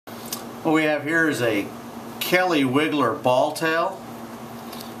What we have here is a Kelley Wiggler ball tail.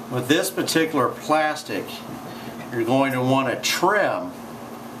 With this particular plastic, you're going to want to trim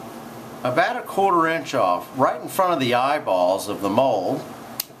about a 1/4 inch off right in front of the eyeballs of the mold.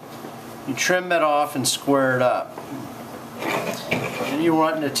 You trim that off and square it up. And you're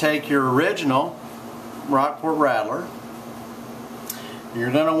wanting to take your original Rockport Rattler. You're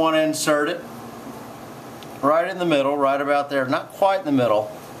going to want to insert it right in the middle, right about there, not quite in the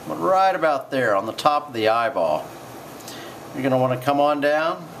middle, but right about there on the top of the eyeball. You're going to want to come on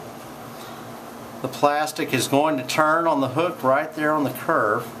down. The plastic is going to turn on the hook right there on the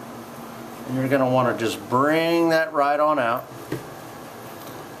curve, and you're going to want to just bring that right on out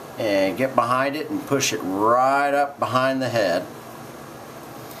and get behind it and push it right up behind the head.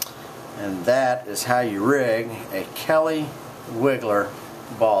 And that is how you rig a Kelley Wiggler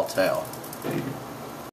ball tail.